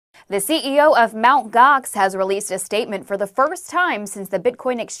The CEO of Mt. Gox has released a statement for the first time since the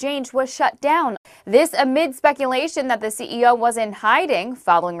Bitcoin exchange was shut down. This amid speculation that the CEO was in hiding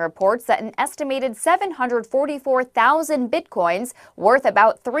following reports that an estimated 744,000 Bitcoins, worth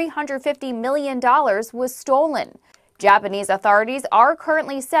about $350 million, was stolen. Japanese authorities are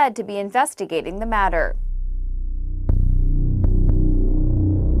currently said to be investigating the matter.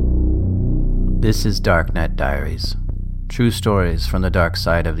 This is Darknet Diaries. True stories from the dark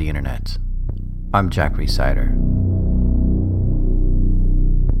side of the internet. I'm Jack Rhysider.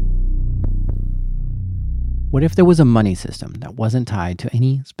 What if there was a money system that wasn't tied to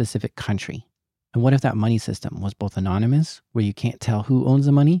any specific country? And what if that money system was both anonymous, where you can't tell who owns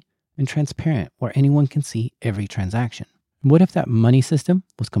the money, and transparent, where anyone can see every transaction? And what if that money system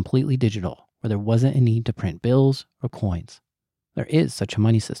was completely digital, where there wasn't a need to print bills or coins? There is such a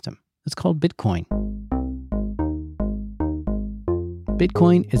money system. It's called Bitcoin.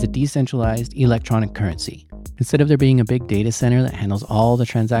 Bitcoin is a decentralized electronic currency. Instead of there being a big data center that handles all the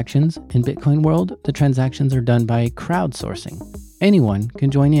transactions, in Bitcoin world, the transactions are done by crowdsourcing. Anyone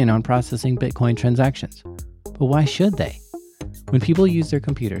can join in on processing Bitcoin transactions. But why should they? When people use their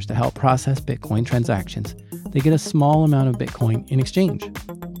computers to help process Bitcoin transactions, they get a small amount of Bitcoin in exchange.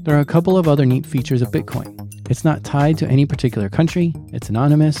 There are a couple of other neat features of Bitcoin. It's not tied to any particular country, it's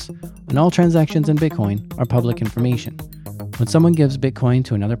anonymous, and all transactions in Bitcoin are public information. When someone gives Bitcoin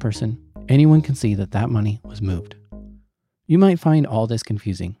to another person, anyone can see that that money was moved. You might find all this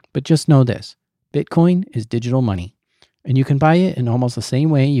confusing, but just know this: Bitcoin is digital money, and you can buy it in almost the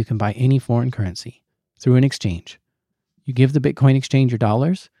same way you can buy any foreign currency, through an exchange. You give the Bitcoin exchange your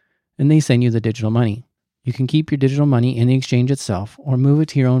dollars, and they send you the digital money. You can keep your digital money in the exchange itself, or move it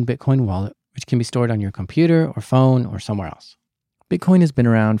to your own Bitcoin wallet, which can be stored on your computer or phone or somewhere else. Bitcoin has been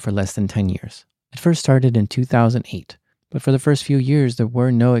around for less than 10 years. It first started in 2008. But for the first few years, there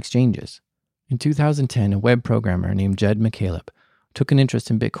were no exchanges. In 2010, a web programmer named Jed McCaleb took an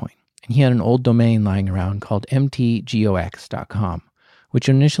interest in Bitcoin, and he had an old domain lying around called mtgox.com, which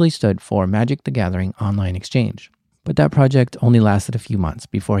initially stood for Magic the Gathering Online Exchange. But that project only lasted a few months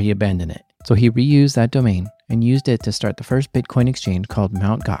before he abandoned it. So he reused that domain and used it to start the first Bitcoin exchange called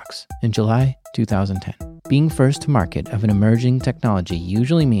Mt. Gox in July 2010. Being first to market of an emerging technology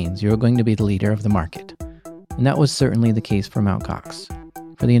usually means you're going to be the leader of the market. And that was certainly the case for Mt. Gox.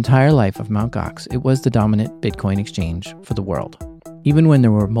 For the entire life of Mt. Gox, it was the dominant Bitcoin exchange for the world. Even when there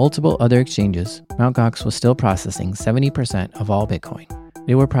were multiple other exchanges, Mt. Gox was still processing 70% of all Bitcoin.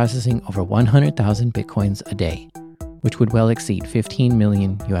 They were processing over 100,000 Bitcoins a day, which would well exceed $15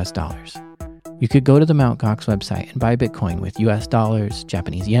 million US. You could go to the Mt. Gox website and buy Bitcoin with US dollars,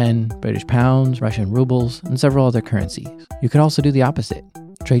 Japanese yen, British pounds, Russian rubles, and several other currencies. You could also do the opposite.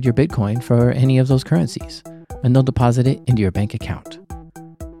 Trade your Bitcoin for any of those currencies, and they'll deposit it into your bank account.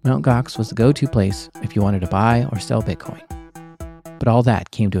 Mt. Gox was the go-to place if you wanted to buy or sell Bitcoin. But all that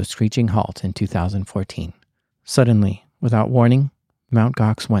came to a screeching halt in 2014. Suddenly, without warning, Mt.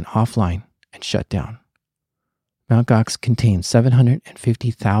 Gox went offline and shut down. Mt. Gox contained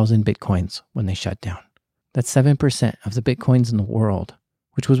 750,000 Bitcoins when they shut down. That's 7% of the Bitcoins in the world,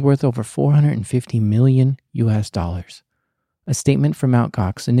 which was worth over $450 million US. A statement from Mt.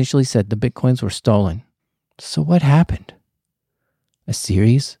 Gox initially said the Bitcoins were stolen. So what happened? A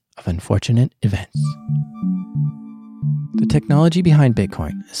series of unfortunate events. The technology behind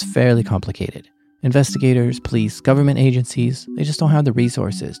Bitcoin is fairly complicated. Investigators, police, government agencies, they just don't have the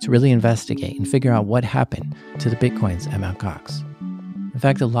resources to really investigate and figure out what happened to the Bitcoins at Mt. Gox. In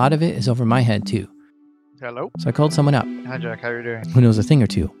fact, a lot of it is over my head too. Hello. So I called someone up Hi, Jack. How are you doing? who knows a thing or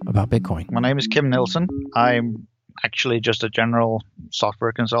two about Bitcoin. My name is Kim Nilsson. I'm actually just a general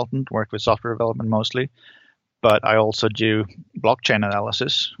software consultant, work with software development mostly. But I also do blockchain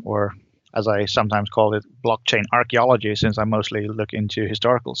analysis, or as I sometimes call it, blockchain archaeology, since I mostly look into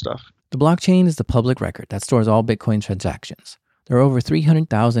historical stuff. The blockchain is the public record that stores all Bitcoin transactions. There are over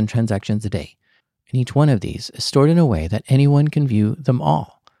 300,000 transactions a day, and each one of these is stored in a way that anyone can view them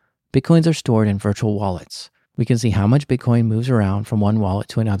all. Bitcoins are stored in virtual wallets. We can see how much Bitcoin moves around from one wallet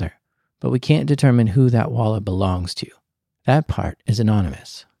to another, but we can't determine who that wallet belongs to. That part is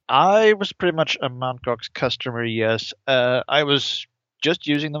anonymous. I was pretty much a Mt. Gox customer, yes. I was just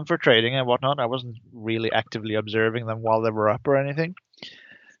using them for trading and whatnot. I wasn't really actively observing them while they were up or anything.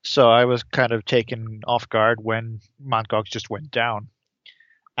 So I was kind of taken off guard when Mt. Gox just went down.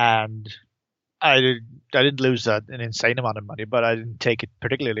 And I didn't lose an insane amount of money, but I didn't take it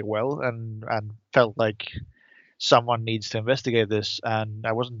particularly well and felt like someone needs to investigate this. And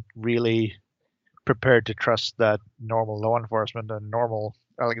I wasn't really prepared to trust that normal law enforcement and the normal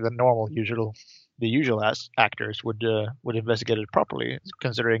the usual actors would investigate it properly,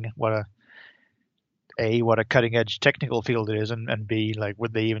 considering what a cutting edge technical field it is, and B, like,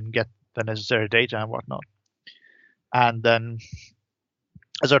 would they even get the necessary data and whatnot. And then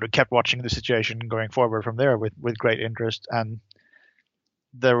I sort of kept watching the situation going forward from there with great interest, and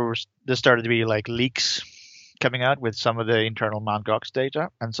there started to be like leaks coming out with some of the internal Mt. Gox data,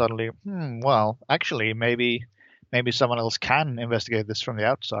 and suddenly, well, actually, maybe someone else can investigate this from the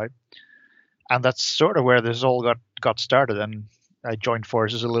outside. And that's sort of where this all got started. And I joined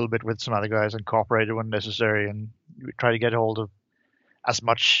forces a little bit with some other guys and cooperated when necessary, and we tried to get hold of as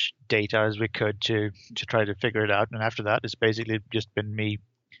much data as we could to try to figure it out. And after that, it's basically just been me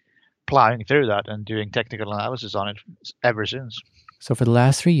plowing through that and doing technical analysis on it ever since. So for the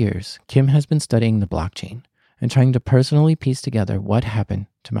last 3 years, Kim has been studying the blockchain and trying to personally piece together what happened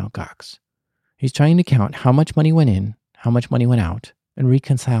to Mt. Gox. He's trying to count how much money went in, how much money went out, and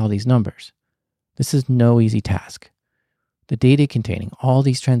reconcile these numbers. This is no easy task. The data containing all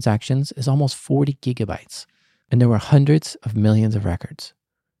these transactions is almost 40 gigabytes, and there were hundreds of millions of records.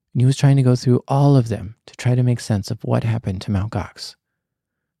 And he was trying to go through all of them to try to make sense of what happened to Mt. Gox.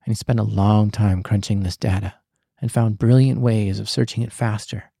 And he spent a long time crunching this data and found brilliant ways of searching it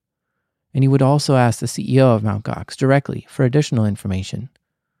faster. And he would also ask the CEO of Mt. Gox directly for additional information,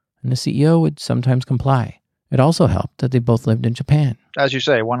 and the CEO would sometimes comply. It also helped that they both lived in Japan. As you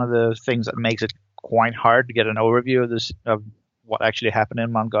say, one of the things that makes it quite hard to get an overview of what actually happened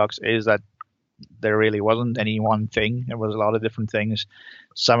in Mt. Gox is that there really wasn't any one thing. There was a lot of different things.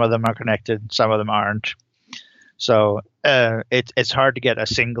 Some of them are connected, some of them aren't. So it's hard to get a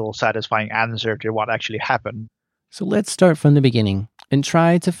single satisfying answer to what actually happened. So let's start from the beginning and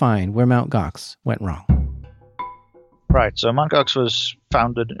try to find where Mt. Gox went wrong. Right. So Mt. Gox was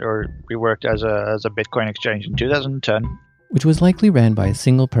founded or reworked as a Bitcoin exchange in 2010. Which was likely ran by a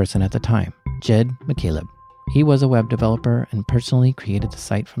single person at the time, Jed McCaleb. He was a web developer and personally created the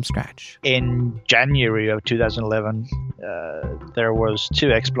site from scratch. In January of 2011, there was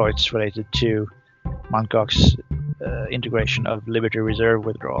 2 exploits related to Mt. Gox integration of Liberty Reserve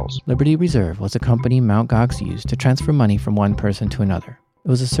withdrawals. Liberty Reserve was a company Mt. Gox used to transfer money from one person to another. It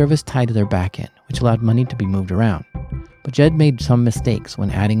was a service tied to their backend, which allowed money to be moved around. But Jed made some mistakes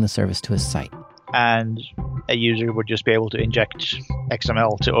when adding the service to his site. And a user would just be able to inject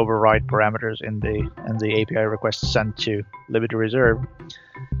XML to override parameters in the API request sent to Liberty Reserve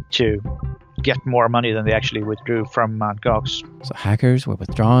to get more money than they actually withdrew from Mt. Gox. So hackers were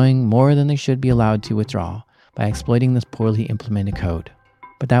withdrawing more than they should be allowed to withdraw by exploiting this poorly implemented code.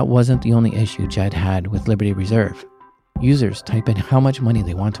 But that wasn't the only issue Jed had with Liberty Reserve. Users type in how much money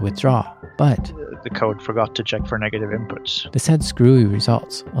they want to withdraw, but the code forgot to check for negative inputs. This had screwy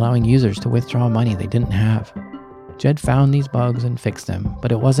results, allowing users to withdraw money they didn't have. Jed found these bugs and fixed them,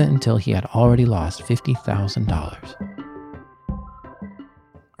 but it wasn't until he had already lost $50,000.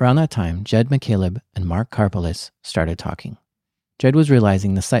 Around that time, Jed McCaleb and Mark Karpeles started talking. Jed was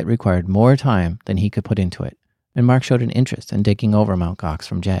realizing the site required more time than he could put into it, and Mark showed an interest in taking over Mt. Gox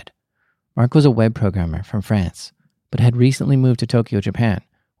from Jed. Mark was a web programmer from France, but had recently moved to Tokyo, Japan,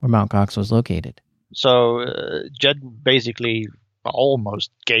 where Mt. Gox was located. So Jed basically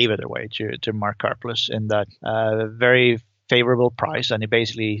almost gave it away to Mark Karpeles in that very favorable price, and he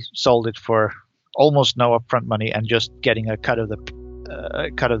basically sold it for almost no upfront money and just getting a cut of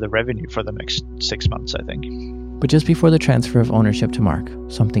the revenue for the next 6 months, I think. But just before the transfer of ownership to Mark,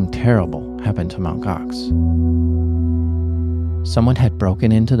 something terrible happened to Mt. Gox. Someone had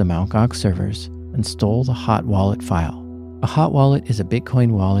broken into the Mt. Gox servers and stole the hot wallet file. A hot wallet is a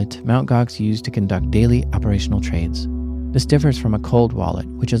Bitcoin wallet Mt. Gox used to conduct daily operational trades. This differs from a cold wallet,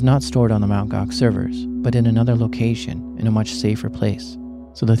 which is not stored on the Mt. Gox servers, but in another location, in a much safer place.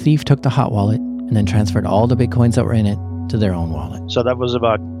 So the thief took the hot wallet and then transferred all the Bitcoins that were in it to their own wallet. So that was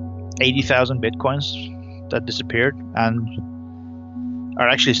about 80,000 Bitcoins that disappeared and are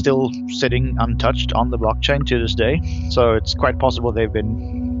actually still sitting untouched on the blockchain to this day. So it's quite possible they've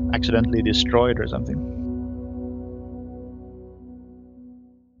been accidentally destroyed or something.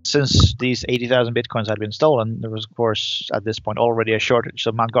 Since these 80,000 Bitcoins had been stolen, there was, of course, at this point already a shortage.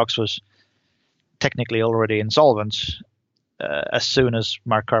 So Mt. Gox was technically already insolvent as soon as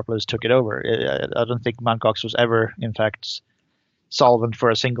Mark Karpeles took it over. I don't think Mt. Gox was ever, in fact, solvent for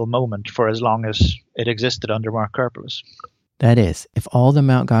a single moment for as long as it existed under Mark Karpeles. That is, if all the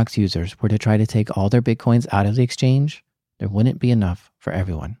Mt. Gox users were to try to take all their Bitcoins out of the exchange, there wouldn't be enough for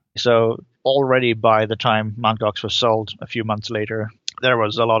everyone. So already by the time Mt. Gox was sold a few months later, there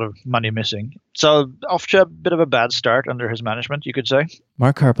was a lot of money missing. So off to a bit of a bad start under his management, you could say.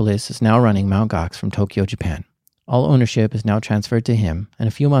 Mark Karpeles is now running Mt. Gox from Tokyo, Japan. All ownership is now transferred to him, and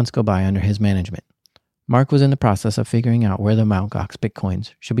a few months go by under his management. Mark was in the process of figuring out where the Mt. Gox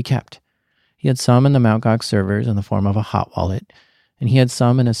Bitcoins should be kept. He had some in the Mt. Gox servers in the form of a hot wallet, and he had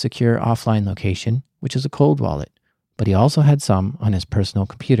some in a secure offline location, which is a cold wallet, but he also had some on his personal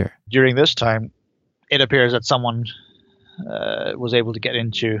computer. During this time, it appears that someone was able to get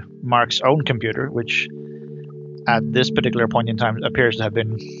into Mark's own computer, which at this particular point in time appears to have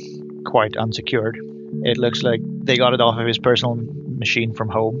been quite unsecured. It looks like they got it off of his personal machine from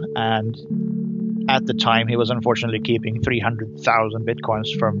home, and at the time he was unfortunately keeping 300,000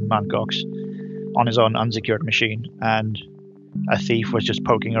 bitcoins from Mt. Gox on his own unsecured machine, and a thief was just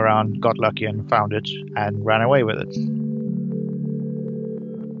poking around, got lucky and found it, and ran away with it.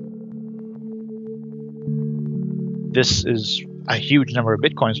 This is a huge number of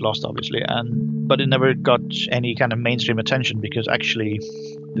bitcoins lost, obviously, but it never got any kind of mainstream attention because actually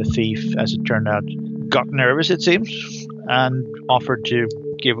the thief, as it turned out, got nervous, it seems, and offered to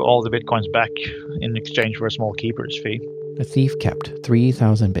give all the bitcoins back in exchange for a small keeper's fee. The thief kept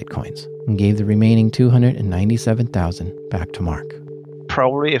 3,000 bitcoins and gave the remaining 297,000 back to Mark.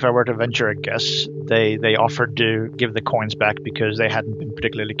 Probably, if I were to venture a guess, they offered to give the coins back because they hadn't been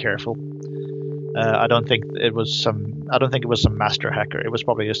particularly careful. I don't think it was some master hacker. It was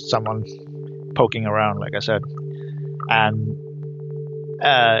probably just someone poking around, like I said. And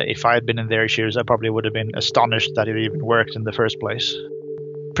if I had been in their shoes, I probably would have been astonished that it even worked in the first place.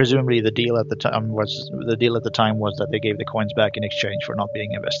 Presumably, the deal at the time was that they gave the coins back in exchange for not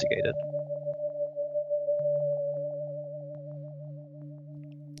being investigated.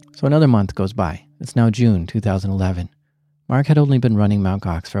 So another month goes by. It's now June 2011. Mark had only been running Mt.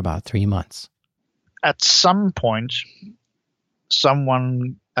 Gox for about 3 months. At some point,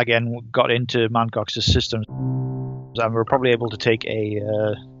 someone again got into Mt. Gox's systems and were probably able to take a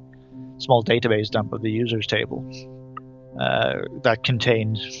small database dump of the users table that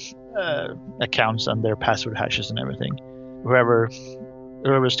contained accounts and their password hashes and everything. Whoever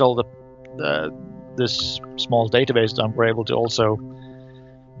stole this small database dump were able to also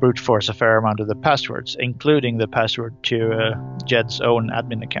brute force a fair amount of the passwords, including the password to Jed's own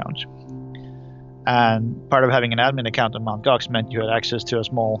admin account. And part of having an admin account on Mt. Gox meant you had access to a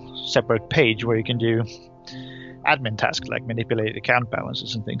small separate page where you can do admin tasks like manipulate account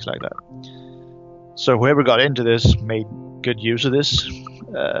balances and things like that. So whoever got into this made good use of this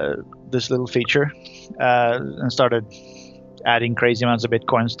little feature and started adding crazy amounts of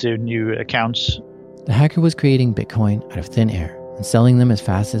bitcoins to new accounts. The hacker was creating Bitcoin out of thin air and selling them as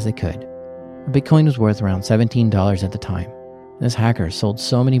fast as they could. A Bitcoin was worth around $17 at the time. This hacker sold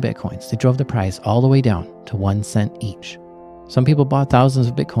so many Bitcoins, they drove the price all the way down to 1 cent each. Some people bought thousands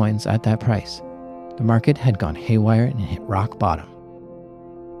of Bitcoins at that price. The market had gone haywire and hit rock bottom.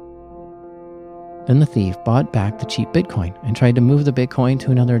 Then the thief bought back the cheap Bitcoin and tried to move the Bitcoin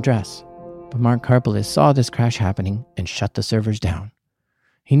to another address. But Mark Karpeles saw this crash happening and shut the servers down.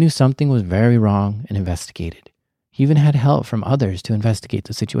 He knew something was very wrong and investigated. He even had help from others to investigate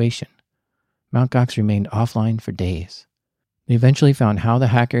the situation. Mt. Gox remained offline for days. They eventually found how the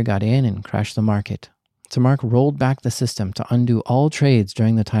hacker got in and crashed the market. So Mark rolled back the system to undo all trades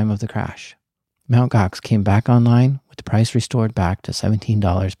during the time of the crash. Mt. Gox came back online with the price restored back to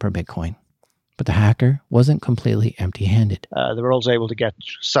 $17 per Bitcoin. But the hacker wasn't completely empty-handed. They were also able to get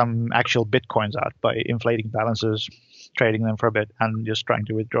some actual Bitcoins out by inflating balances, trading them for a bit, and just trying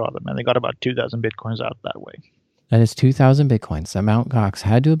to withdraw them. And they got about 2,000 Bitcoins out that way. That is 2,000 Bitcoins that Mt. Gox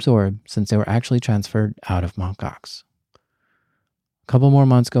had to absorb since they were actually transferred out of Mt. Gox. A couple more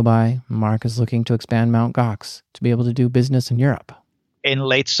months go by, and Mark is looking to expand Mt. Gox to be able to do business in Europe. In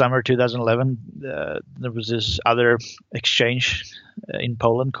late summer 2011, there was this other exchange in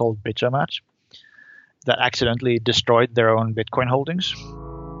Poland called Bitomat that accidentally destroyed their own Bitcoin holdings.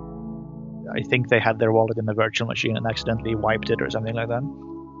 I think they had their wallet in a virtual machine and accidentally wiped it or something like that.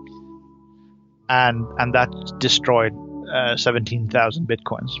 And that destroyed 17,000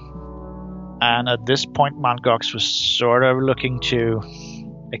 Bitcoins. And at this point, Mt. Gox was sort of looking to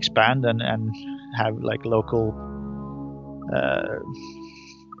expand and have like local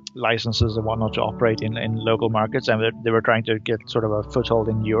licenses and whatnot to operate in local markets, and they were trying to get sort of a foothold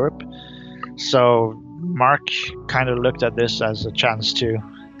in Europe. So Mark kind of looked at this as a chance to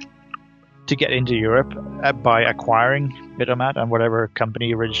get into Europe by acquiring Bitomat and whatever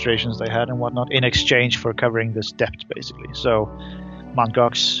company registrations they had and whatnot in exchange for covering this debt, basically. So Mt.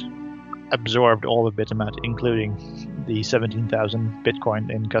 Gox absorbed all of Bitomat, including the 17,000 Bitcoin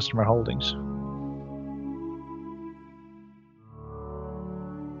in customer holdings.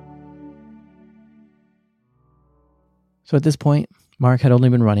 So at this point, Mark had only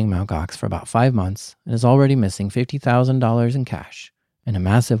been running Mt. Gox for about 5 months and is already missing $50,000 in cash and a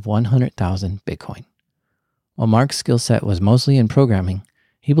massive 100,000 Bitcoin. While Mark's skill set was mostly in programming,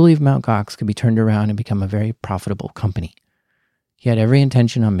 he believed Mt. Gox could be turned around and become a very profitable company. He had every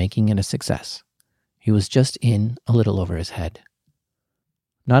intention on making it a success. He was just in a little over his head.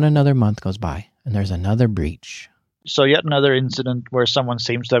 Not another month goes by, and there's another breach. So yet another incident where someone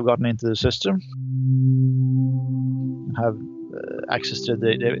seems to have gotten into the system, have access to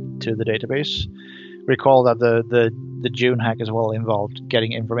the database. Recall that the June hack as well involved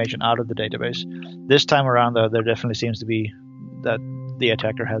getting information out of the database. This time around, though, there definitely seems to be that the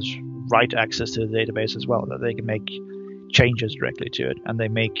attacker has write access to the database as well, that they can make changes directly to it, and they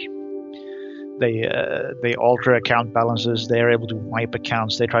alter account balances. They are able to wipe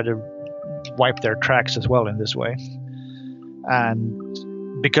accounts. They try to wipe their tracks as well in this way, and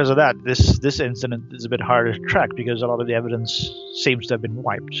because of that, this incident is a bit harder to track because a lot of the evidence seems to have been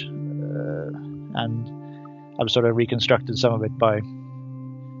wiped, and I've sort of reconstructed some of it by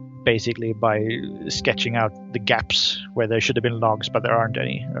sketching out the gaps where there should have been logs but there aren't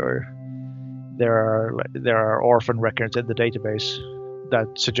any, or there are orphan records in the database that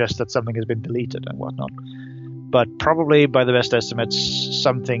suggest that something has been deleted and whatnot. But probably by the best estimates,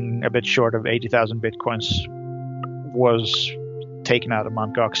 something a bit short of 80,000 bitcoins was taken out of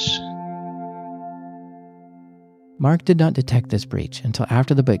Mt. Gox. Mark did not detect this breach until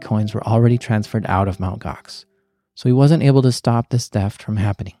after the bitcoins were already transferred out of Mt. Gox, so he wasn't able to stop this theft from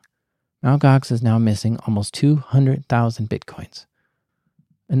happening. Mt. Gox is now missing almost 200,000 bitcoins.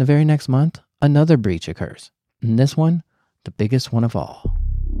 In the very next month, another breach occurs, and this one, the biggest one of all.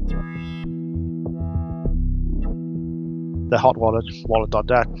 The hot wallet,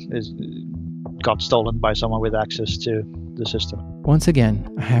 wallet.dat, got stolen by someone with access to the system. Once again,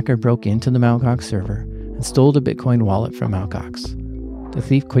 a hacker broke into the Mt. Gox server and stole the Bitcoin wallet from Mt. Gox. The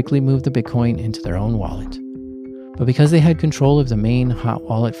thief quickly moved the Bitcoin into their own wallet. But because they had control of the main hot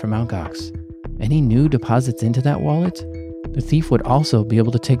wallet from Mt. Gox, any new deposits into that wallet, the thief would also be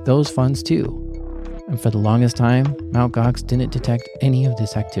able to take those funds too. And for the longest time, Mt. Gox didn't detect any of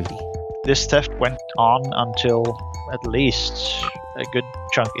this activity. This theft went on until at least a good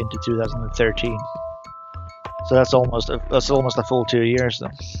chunk into 2013. So that's almost a full 2 years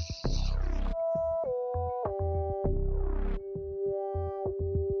then.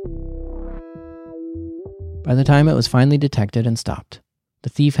 By the time it was finally detected and stopped, the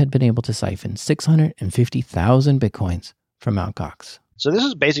thief had been able to siphon 650,000 bitcoins from Mt. Gox. So this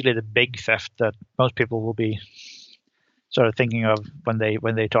is basically the big theft that most people will be sort of thinking of when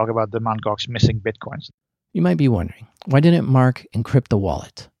they talk about the Mt. Gox missing bitcoins. You might be wondering, why didn't Mark encrypt the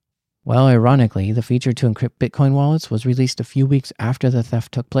wallet? Well, ironically, the feature to encrypt Bitcoin wallets was released a few weeks after the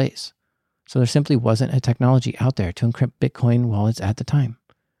theft took place. So there simply wasn't a technology out there to encrypt Bitcoin wallets at the time.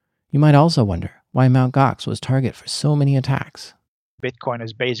 You might also wonder why Mt. Gox was target for so many attacks. Bitcoin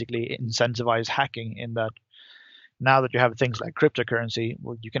is basically incentivized hacking in that now that you have things like cryptocurrency,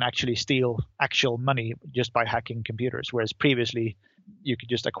 well, you can actually steal actual money just by hacking computers, whereas previously you could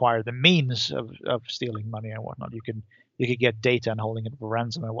just acquire the means of stealing money and whatnot. You could get data and holding it for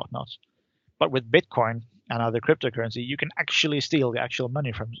ransom and whatnot. But with Bitcoin and other cryptocurrency, you can actually steal the actual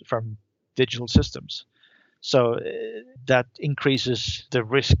money from digital systems. So that increases the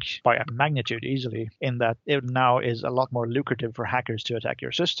risk by a magnitude easily, in that it now is a lot more lucrative for hackers to attack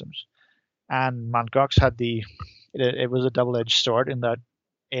your systems. And Mt. Gox had it was a double-edged sword in that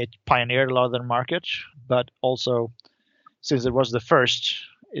it pioneered a lot of the market, but also since it was the first,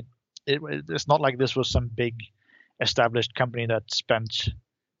 it's not like this was some big established company that spent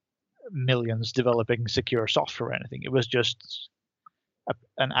millions developing secure software or anything. It was just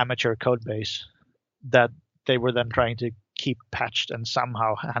an amateur code base that they were then trying to keep patched and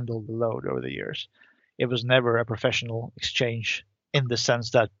somehow handle the load over the years. It was never a professional exchange in the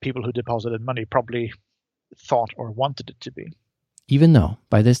sense that people who deposited money probably thought or wanted it to be. Even though,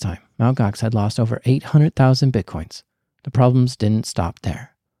 by this time, Mt. Gox had lost over 800,000 bitcoins, the problems didn't stop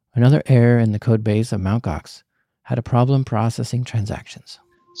there. Another error in the code base of Mt. Gox had a problem processing transactions.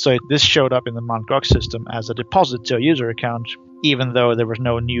 So this showed up in the Mt. Gox system as a deposit to a user account, even though there was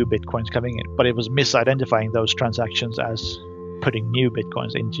no new bitcoins coming in. But it was misidentifying those transactions as putting new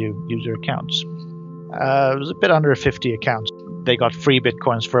bitcoins into user accounts. It was a bit under 50 accounts. They got free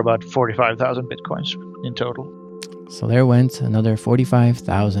bitcoins for about 45,000 bitcoins in total. So there went another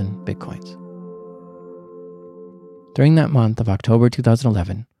 45,000 bitcoins. During that month of October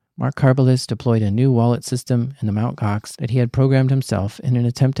 2011, Mark Karpeles deployed a new wallet system in the Mt. Gox that he had programmed himself in an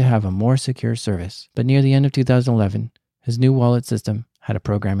attempt to have a more secure service. But near the end of 2011, his new wallet system had a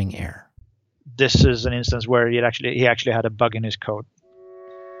programming error. This is an instance where he actually had a bug in his code.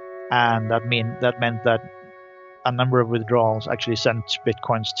 And that meant that a number of withdrawals actually sent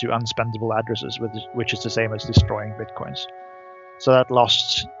bitcoins to unspendable addresses, which is the same as destroying bitcoins. So that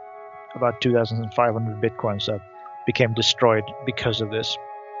lost about 2,500 bitcoins that became destroyed because of this.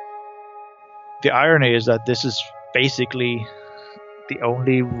 The irony is that this is basically the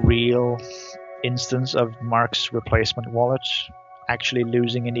only real instance of Mark's replacement wallet actually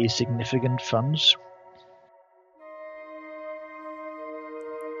losing any significant funds.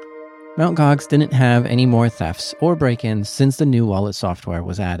 Mt. Gox didn't have any more thefts or break-ins since the new wallet software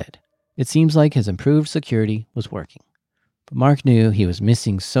was added. It seems like his improved security was working. But Mark knew he was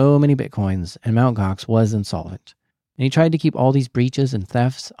missing so many bitcoins and Mt. Gox was insolvent. And he tried to keep all these breaches and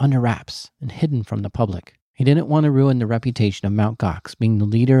thefts under wraps and hidden from the public. He didn't want to ruin the reputation of Mt. Gox being the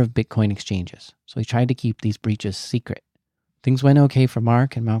leader of Bitcoin exchanges, so he tried to keep these breaches secret. Things went okay for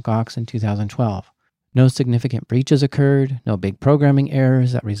Mark and Mt. Gox in 2012. No significant breaches occurred, no big programming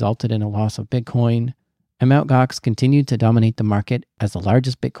errors that resulted in a loss of Bitcoin, and Mt. Gox continued to dominate the market as the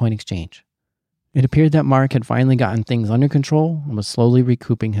largest Bitcoin exchange. It appeared that Mark had finally gotten things under control and was slowly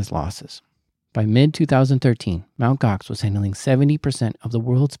recouping his losses. By mid-2013, Mt. Gox was handling 70% of the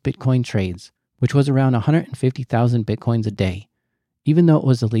world's Bitcoin trades, which was around 150,000 Bitcoins a day. Even though it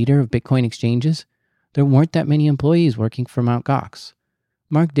was the leader of Bitcoin exchanges, there weren't that many employees working for Mt. Gox.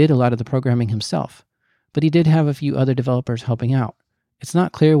 Mark did a lot of the programming himself, but he did have a few other developers helping out. It's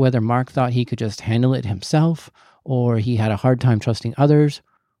not clear whether Mark thought he could just handle it himself, or he had a hard time trusting others,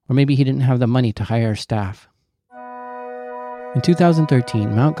 or maybe he didn't have the money to hire staff. In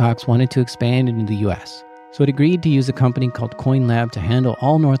 2013, Mt. Gox wanted to expand into the US, so it agreed to use a company called CoinLab to handle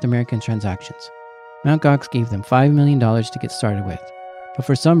all North American transactions. Mt. Gox gave them $5 million to get started with, but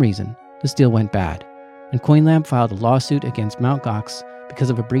for some reason, this deal went bad, and CoinLab filed a lawsuit against Mt. Gox because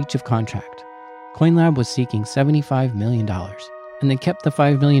of a breach of contract. CoinLab was seeking $75 million, and they kept the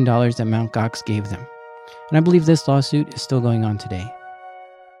 $5 million that Mt. Gox gave them. And I believe this lawsuit is still going on today.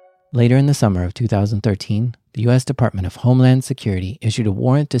 Later in the summer of 2013, the U.S. Department of Homeland Security issued a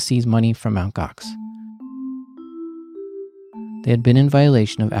warrant to seize money from Mt. Gox. They had been in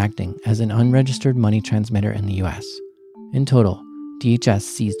violation of acting as an unregistered money transmitter in the U.S. In total, DHS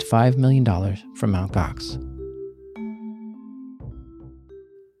seized $5 million from Mt. Gox.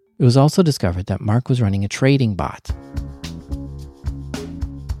 It was also discovered that Mark was running a trading bot.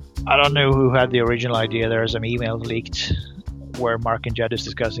 I don't know who had the original idea. There are some emails leaked where Mark and Jed is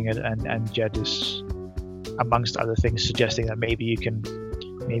discussing it, and Jed is, amongst other things, suggesting that maybe you can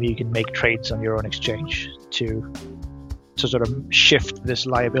make trades on your own exchange to sort of shift this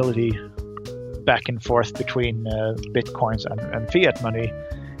liability back and forth between bitcoins and fiat money,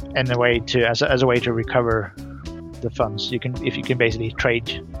 in a way to as a way to recover the funds. If you can basically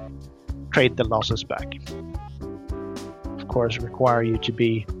trade the losses back. Of course, require you to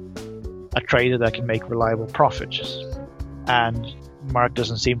be a trader that can make reliable profits. And Mark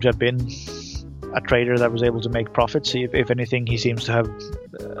doesn't seem to have been a trader that was able to make profits. If anything, he seems to have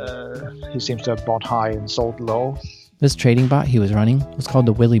bought high and sold low. This trading bot he was running was called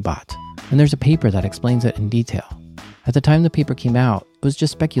the Willy bot, and there's a paper that explains it in detail. At the time the paper came out, it was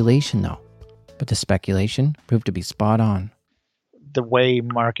just speculation though. But the speculation proved to be spot on. The way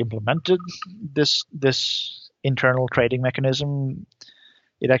Mark implemented this internal trading mechanism,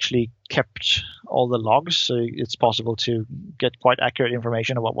 it actually kept all the logs, so it's possible to get quite accurate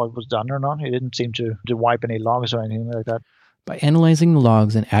information about what was done or not. He didn't seem to wipe any logs or anything like that. By analyzing the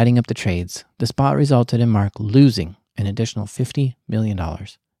logs and adding up the trades, the bot resulted in Mark losing an additional $50 million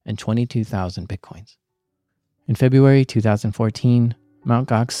and 22,000 bitcoins. In February 2014, Mt.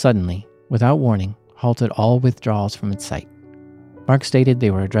 Gox suddenly, without warning, halted all withdrawals from its site. Mark stated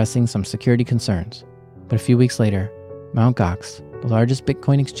they were addressing some security concerns, but a few weeks later, Mt. Gox, the largest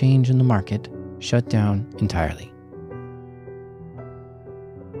Bitcoin exchange in the market, shut down entirely.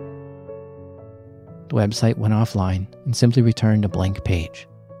 The website went offline and simply returned a blank page.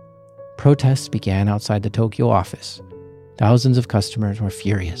 Protests began outside the Tokyo office. Thousands of customers were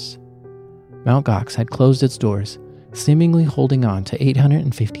furious. Mt. Gox had closed its doors, seemingly holding on to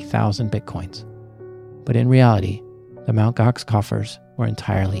 850,000 bitcoins. But in reality, the Mt. Gox coffers were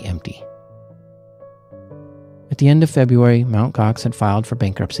entirely empty. At the end of February, Mt. Gox had filed for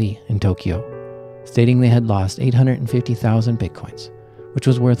bankruptcy in Tokyo, stating they had lost 850,000 bitcoins, which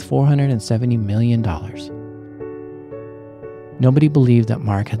was worth $470 million. Nobody believed that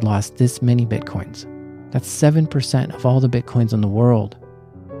Mark had lost this many bitcoins. That's 7% of all the bitcoins in the world.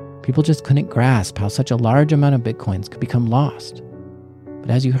 People just couldn't grasp how such a large amount of bitcoins could become lost. But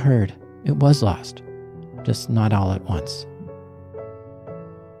as you heard, it was lost, just not all at once.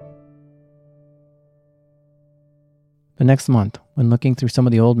 The next month, when looking through some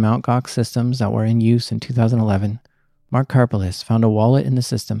of the old Mt. Gox systems that were in use in 2011, Mark Karpeles found a wallet in the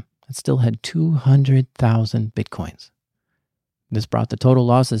system that still had 200,000 Bitcoins. This brought the total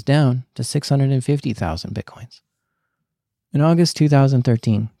losses down to 650,000 Bitcoins. In August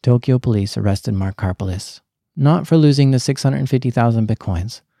 2013, Tokyo police arrested Mark Karpeles, not for losing the 650,000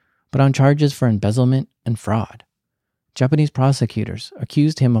 Bitcoins, but on charges for embezzlement and fraud. Japanese prosecutors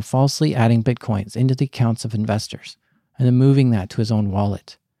accused him of falsely adding Bitcoins into the accounts of investors and then moving that to his own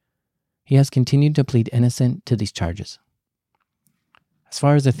wallet. He has continued to plead innocent to these charges. As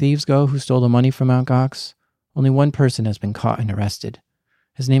far as the thieves go who stole the money from Mt. Gox, only one person has been caught and arrested.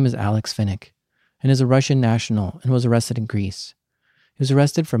 His name is Alex Finnick and is a Russian national and was arrested in Greece. He was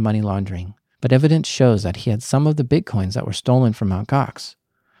arrested for money laundering, but evidence shows that he had some of the Bitcoins that were stolen from Mt. Gox.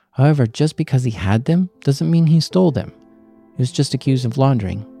 However, just because he had them doesn't mean he stole them. He was just accused of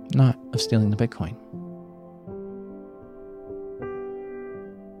laundering, not of stealing the Bitcoin.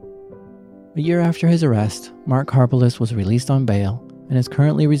 A year after his arrest, Mark Karpeles was released on bail and is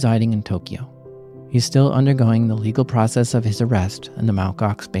currently residing in Tokyo. He's still undergoing the legal process of his arrest and the Mt.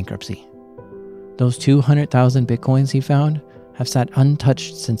 Gox bankruptcy. Those 200,000 Bitcoins he found have sat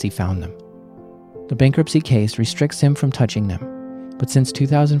untouched since he found them. The bankruptcy case restricts him from touching them, but since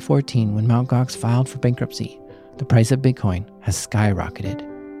 2014, when Mt. Gox filed for bankruptcy, the price of Bitcoin has skyrocketed.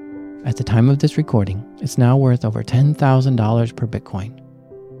 At the time of this recording, it's now worth over $10,000 per Bitcoin.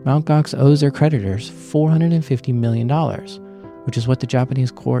 Mt. Gox owes their creditors $450 million, which is what the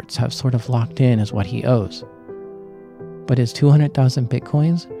Japanese courts have sort of locked in as what he owes. But his 200,000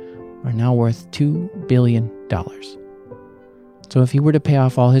 Bitcoins are now worth $2 billion. So if he were to pay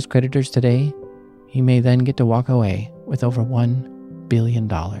off all his creditors today, he may then get to walk away with over $1 billion.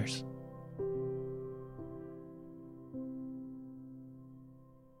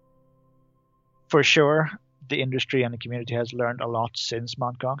 For sure, the industry and the community has learned a lot since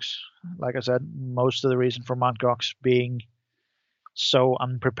Mt. Gox. Like I said, most of the reason for Mt. Gox being so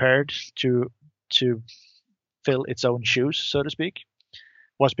unprepared to fill its own shoes, so to speak,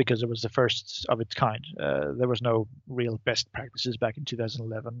 was because it was the first of its kind. There was no real best practices back in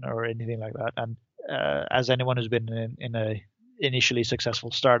 2011 or anything like that. And as anyone who's been in a initially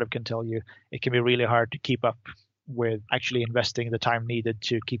successful startup can tell you, it can be really hard to keep up with actually investing the time needed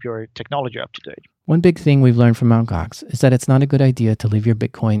to keep your technology up to date. One big thing we've learned from Mt. Gox is that it's not a good idea to leave your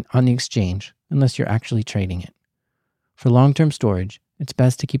Bitcoin on the exchange unless you're actually trading it. For long-term storage, it's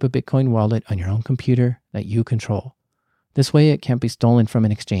best to keep a Bitcoin wallet on your own computer that you control. This way it can't be stolen from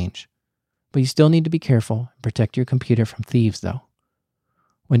an exchange. But you still need to be careful and protect your computer from thieves, though.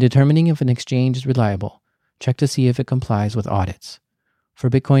 When determining if an exchange is reliable, check to see if it complies with audits. For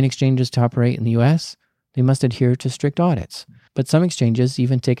Bitcoin exchanges to operate in the US, they must adhere to strict audits. But some exchanges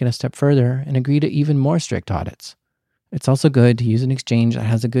even take it a step further and agree to even more strict audits. It's also good to use an exchange that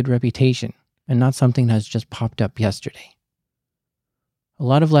has a good reputation and not something that has just popped up yesterday. A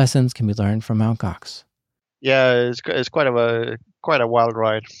lot of lessons can be learned from Mt. Gox. Yeah, it's quite a wild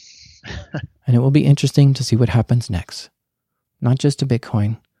ride. And it will be interesting to see what happens next. Not just to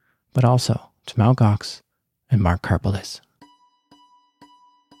Bitcoin, but also to Mt. Gox and Mark Karpeles.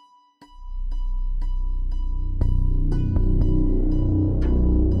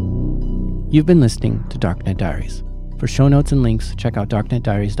 You've been listening to Darknet Diaries. For show notes and links, check out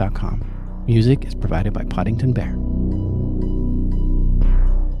darknetdiaries.com. Music is provided by Poddington Bear.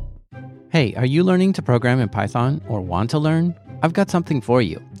 Hey, are you learning to program in Python or want to learn? I've got something for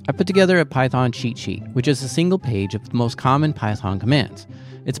you. I put together a Python cheat sheet, which is a single page of the most common Python commands.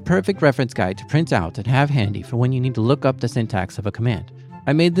 It's a perfect reference guide to print out and have handy for when you need to look up the syntax of a command.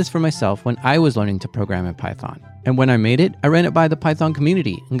 I made this for myself when I was learning to program in Python. And when I made it, I ran it by the Python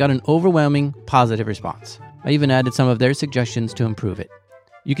community and got an overwhelming positive response. I even added some of their suggestions to improve it.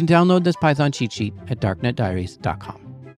 You can download this Python cheat sheet at darknetdiaries.com.